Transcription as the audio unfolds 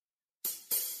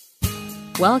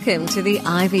Welcome to the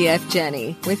IVF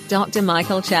Journey with Dr.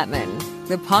 Michael Chapman,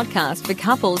 the podcast for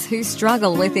couples who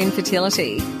struggle with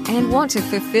infertility and want to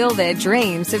fulfill their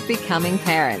dreams of becoming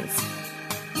parents.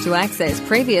 To access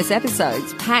previous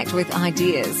episodes packed with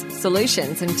ideas,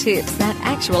 solutions and tips that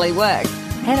actually work,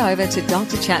 head over to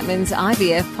Dr. Chapman's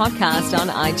IVF podcast on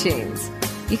iTunes.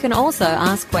 You can also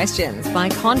ask questions by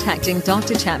contacting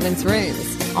Dr. Chapman's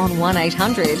rooms on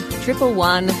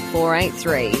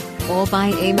 1-800-111-483 or by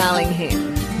emailing him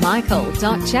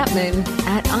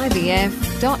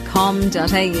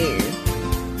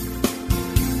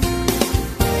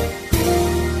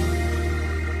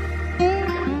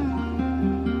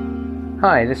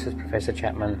Hi, this is Professor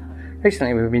Chapman.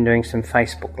 Recently we've been doing some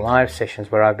Facebook Live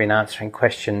sessions where I've been answering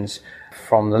questions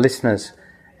from the listeners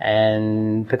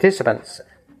and participants.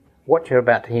 What you're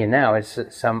about to hear now is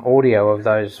some audio of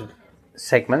those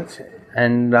segments,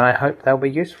 and I hope they'll be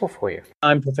useful for you.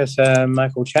 I'm Professor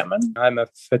Michael Chapman. I'm a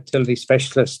fertility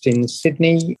specialist in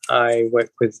Sydney. I work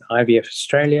with IVF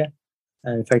Australia.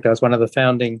 In fact, I was one of the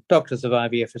founding doctors of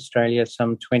IVF Australia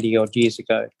some 20-odd years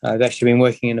ago. I've actually been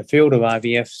working in the field of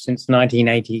IVF since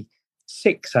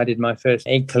 1986. I did my first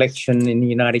egg collection in the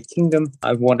United Kingdom.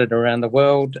 I've wandered around the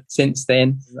world since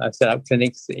then. I've set up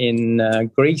clinics in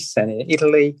Greece and in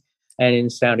Italy and in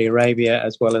Saudi Arabia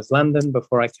as well as London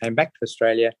before I came back to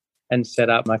Australia and set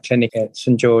up my clinic at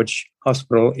St George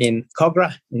Hospital in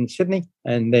Cogra in Sydney.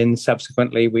 And then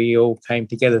subsequently we all came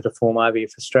together to form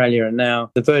IVF Australia and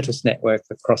now the Virtus network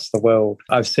across the world.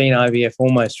 I've seen IVF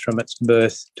almost from its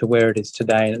birth to where it is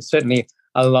today, and it's certainly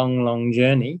a long, long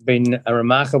journey, been a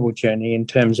remarkable journey in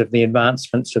terms of the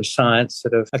advancements of science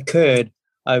that have occurred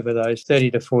over those 30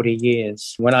 to 40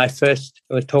 years. When I first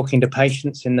was talking to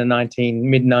patients in the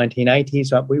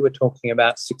mid-1980s, we were talking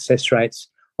about success rates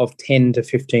of 10 to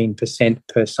 15%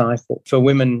 per cycle for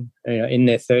women in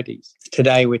their 30s.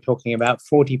 Today, we're talking about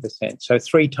 40%, so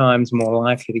 3 times more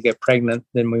likely to get pregnant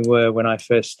than we were when I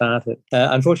first started.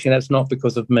 Unfortunately, that's not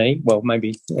because of me. Well,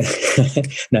 maybe.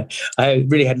 No, I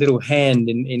really had little hand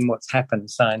in what's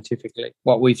happened scientifically.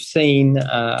 What we've seen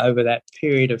over that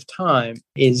period of time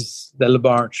is the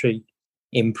laboratory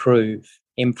improved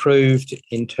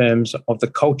in terms of the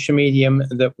culture medium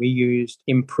that we used,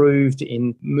 improved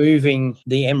in moving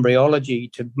the embryology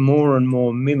to more and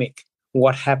more mimic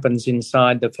what happens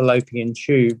inside the fallopian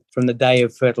tube from the day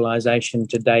of fertilization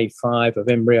to day 5 of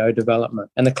embryo development.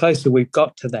 And the closer we've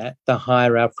got to that, the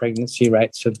higher our pregnancy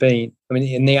rates have been. I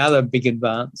mean, and the other big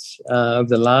advance of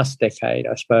the last decade,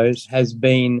 I suppose, has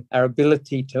been our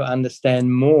ability to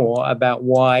understand more about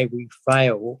why we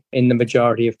fail in the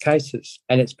majority of cases.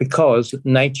 And it's because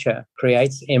nature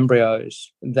creates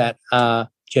embryos that are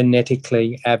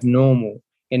genetically abnormal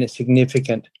in a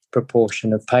significant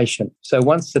proportion of patients. So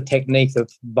once the technique of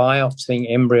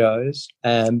biopsying embryos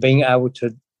and being able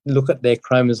to look at their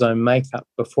chromosome makeup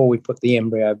before we put the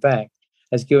embryo back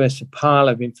has given us a pile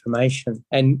of information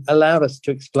and allowed us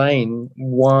to explain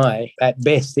why, at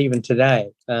best, even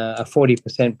today, a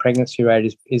 40% pregnancy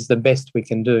rate is the best we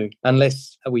can do,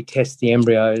 unless we test the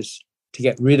embryos to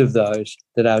get rid of those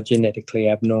that are genetically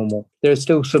abnormal. There are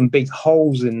still some big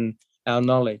holes in our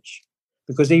knowledge,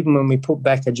 because even when we put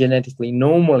back a genetically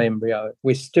normal embryo,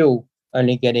 we're still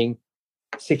only getting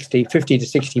 50 to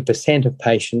 60% of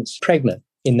patients pregnant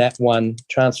in that one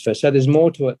transfer. So there's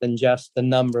more to it than just the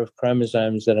number of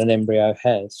chromosomes that an embryo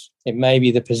has. It may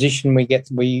be the position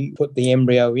we put the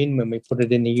embryo in when we put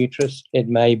it in the uterus. It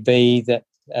may be that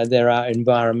there are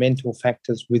environmental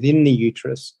factors within the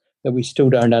uterus that we still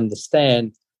don't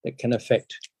understand that can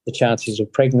affect the chances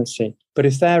of pregnancy. But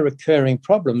if they're recurring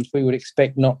problems, we would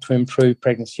expect not to improve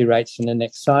pregnancy rates in the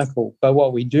next cycle. But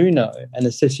what we do know, and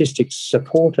the statistics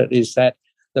support it, is that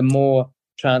the more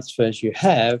transfers you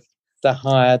have, the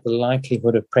higher the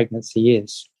likelihood of pregnancy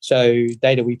is. So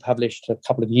data we published a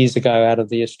couple of years ago out of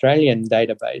the Australian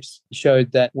database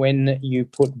showed that when you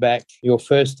put back your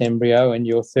first embryo and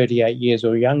you're 38 years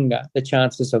or younger, the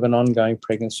chances of an ongoing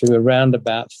pregnancy were around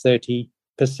about 30%.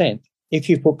 If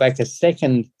you put back a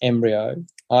second embryo,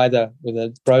 either with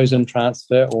a frozen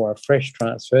transfer or a fresh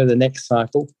transfer, the next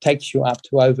cycle takes you up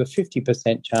to over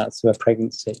 50% chance of a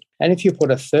pregnancy. And if you put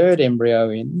a third embryo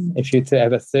in, if you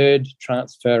have a third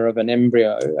transfer of an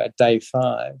embryo at day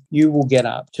 5, you will get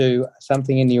up to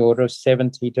something in the order of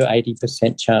 70 to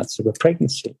 80% chance of a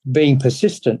pregnancy. Being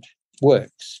persistent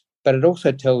works. But it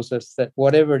also tells us that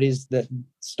whatever it is that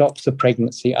stops a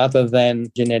pregnancy other than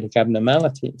genetic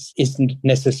abnormalities isn't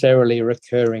necessarily a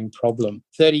recurring problem.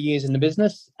 30 years in the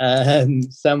business,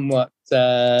 somewhat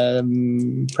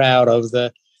proud of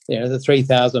the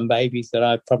 3,000 babies that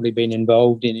I've probably been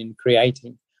involved in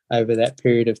creating over that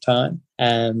period of time.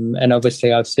 And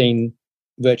obviously I've seen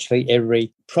virtually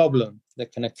every problem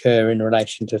that can occur in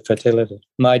relation to fertility.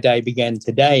 My day began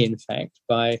today, in fact,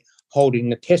 by holding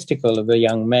the testicle of a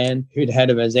young man who'd had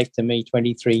a vasectomy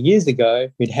 23 years ago,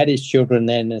 who'd had his children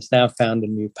then, has now found a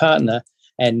new partner,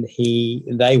 and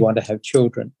they want to have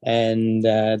children. And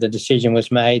the decision was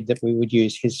made that we would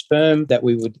use his sperm, that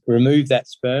we would remove that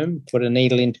sperm, put a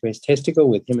needle into his testicle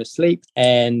with him asleep,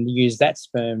 and use that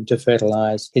sperm to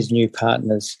fertilize his new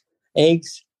partner's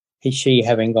eggs, she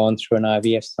having gone through an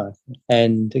IVF cycle.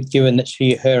 And given that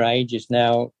her age is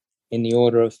now in the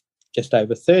order of just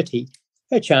over 30,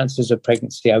 her chances of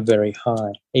pregnancy are very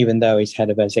high, even though he's had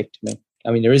a vasectomy.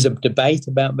 I mean, there is a debate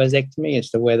about vasectomy as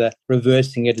to whether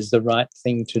reversing it is the right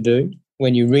thing to do.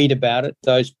 When you read about it,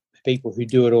 those people who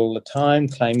do it all the time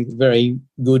claim very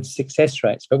good success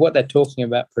rates. But what they're talking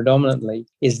about predominantly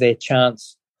is their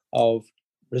chance of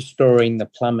restoring the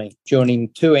plumbing, joining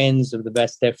two ends of the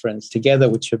vas deferens together,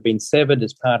 which have been severed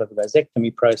as part of the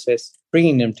vasectomy process,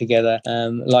 bringing them together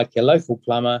like your local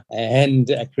plumber and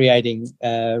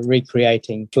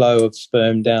recreating flow of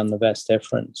sperm down the vas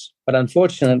deferens. But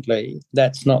unfortunately,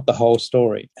 that's not the whole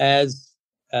story. As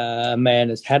a man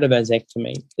has had a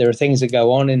vasectomy, there are things that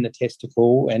go on in the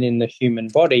testicle and in the human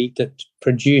body that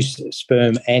produce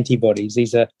sperm antibodies.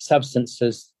 These are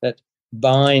substances that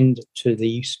bind to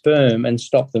the sperm and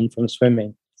stop them from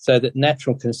swimming, so that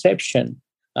natural conception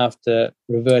after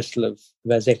reversal of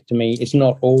vasectomy is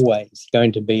not always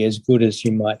going to be as good as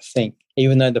you might think.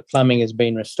 Even though the plumbing has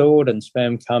been restored and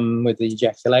sperm come with the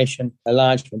ejaculation, a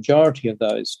large majority of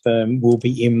those sperm will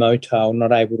be immotile,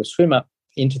 not able to swim up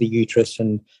into the uterus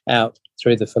and out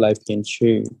through the fallopian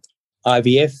tube.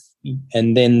 IVF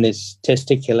and then this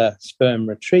testicular sperm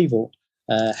retrieval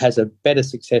has a better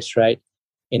success rate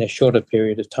in a shorter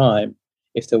period of time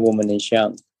if the woman is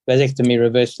young. Vasectomy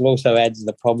reversal also adds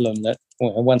the problem that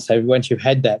once you've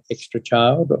had that extra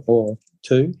child or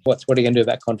two, what are you going to do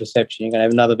about contraception? You're going to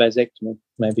have another vasectomy,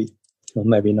 maybe, or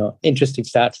maybe not. Interesting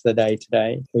start to the day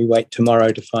today. We wait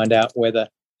tomorrow to find out whether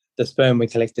the sperm we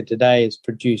collected today has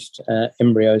produced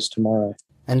embryos tomorrow.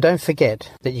 And don't forget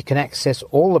that you can access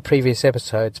all the previous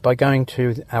episodes by going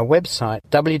to our website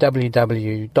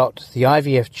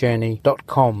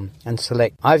www.theivfjourney.com and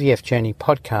select IVF Journey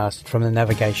podcast from the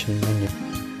navigation menu.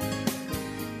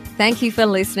 Thank you for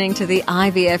listening to the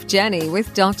IVF Journey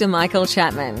with Dr. Michael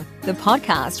Chapman, the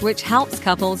podcast which helps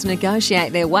couples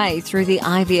negotiate their way through the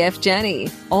IVF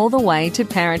journey, all the way to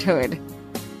parenthood.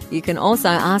 You can also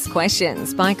ask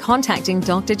questions by contacting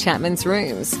Dr. Chapman's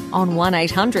rooms on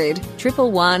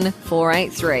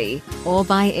 1-800-111-483 or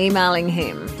by emailing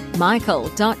him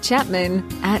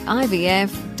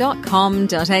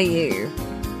michael.chapman@ivf.com.au.